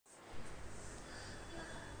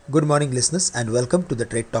Good morning, listeners, and welcome to the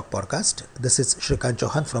Trade Talk podcast. This is Shrikant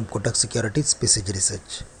Chouhan from Kotak Securities, PCG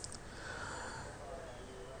Research.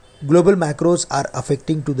 Global macros are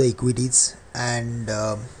affecting to the equities, and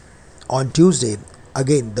on Tuesday,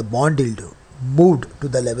 again the bond yield moved to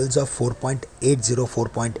the levels of 4.80,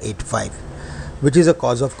 4.85, which is a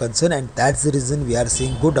cause of concern, and that's the reason we are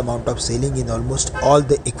seeing good amount of selling in almost all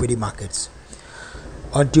the equity markets.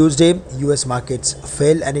 On Tuesday, US markets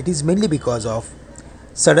fell, and it is mainly because of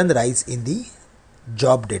sudden rise in the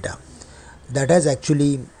job data that has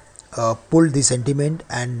actually pulled the sentiment,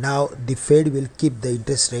 and now the Fed will keep the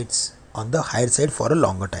interest rates on the higher side for a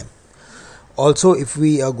longer time. Also, if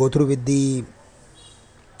we go through with the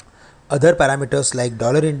other parameters like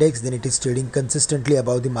dollar index, then it is trading consistently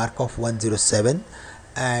above the mark of 107,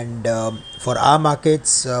 and for our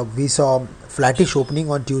markets we saw flattish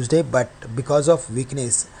opening on Tuesday, but because of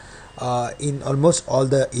weakness in almost all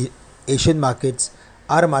the Asian markets,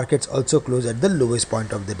 our markets also closed at the lowest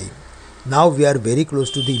point of the day. Now we are very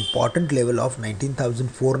close to the important level of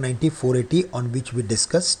 19,490-480 on which we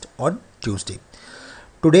discussed on Tuesday.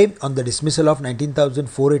 Today, on the dismissal of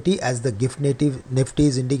 19,480 as the gift native Nifty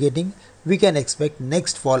is indicating, we can expect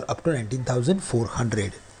next fall up to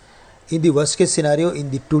 19,400. In the worst case scenario, in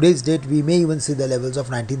the today's date, we may even see the levels of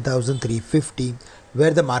 19,350,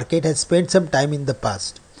 where the market has spent some time in the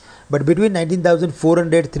past. But between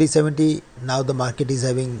 19,400 370, now the market is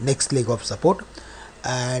having next leg of support,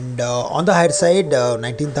 and on the higher side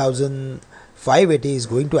 19,580 is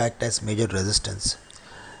going to act as major resistance.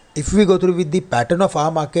 If we go through with the pattern of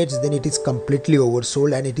our markets, then it is completely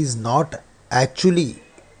oversold, and it is not actually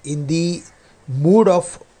in the mood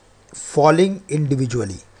of falling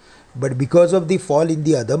individually, but because of the fall in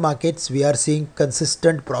the other markets, we are seeing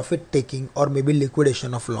consistent profit taking or maybe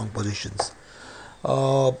liquidation of long positions.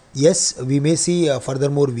 Yes, we may see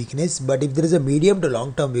furthermore weakness, but if there is a medium to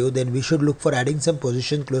long term view, then we should look for adding some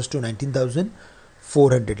position close to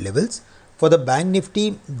 19,400 levels. For the bank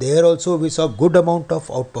Nifty, there also we saw good amount of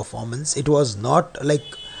outperformance. It was not like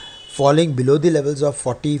falling below the levels of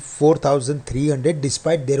 44,300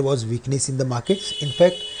 despite there was weakness in the markets. In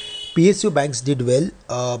fact, PSU banks did well.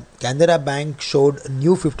 Canara Bank showed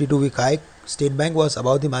new 52-week high. State Bank was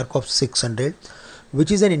above the mark of 600, which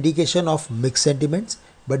is an indication of mixed sentiments.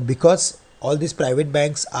 But because all these private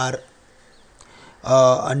banks are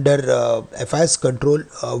under FI's control,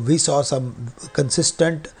 we saw some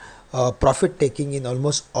consistent profit taking in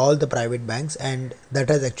almost all the private banks, and that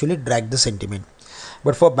has actually dragged the sentiment.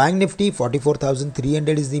 But for Bank Nifty,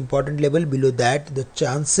 44,300 is the important level. Below that, the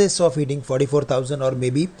chances of hitting 44,000 or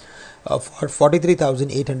maybe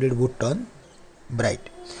 43,800 would turn bright.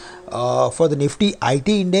 For the Nifty IT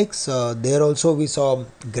index, there also we saw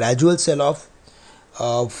gradual sell-off.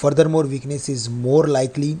 Furthermore, weakness is more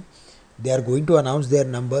likely. They are going to announce their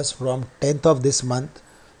numbers from 10th of this month.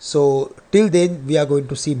 So till then, we are going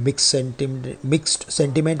to see mixed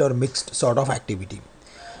sentiment or mixed sort of activity.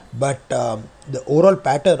 But the overall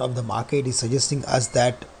pattern of the market is suggesting us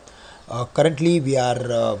that currently we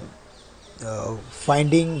are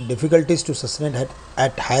finding difficulties to sustain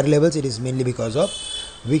at higher levels. It is mainly because of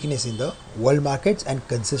weakness in the world markets and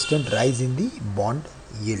consistent rise in the bond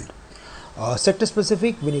yield. Sector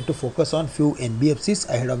specific, we need to focus on few NBFCs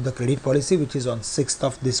ahead of the credit policy, which is on 6th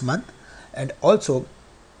of this month, and also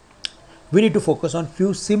we need to focus on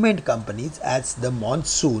few cement companies as the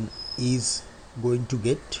monsoon is going to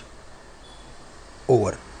get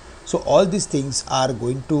over. So all these things are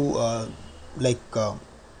going to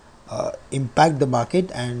impact the market,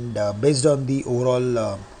 and based on the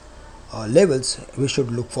overall levels, we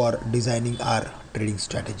should look for designing our trading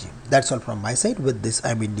strategy. That's all from my side. With this,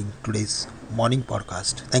 I'm ending today's morning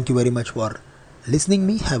podcast. Thank you very much for listening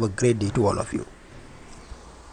me. Have a great day to all of you.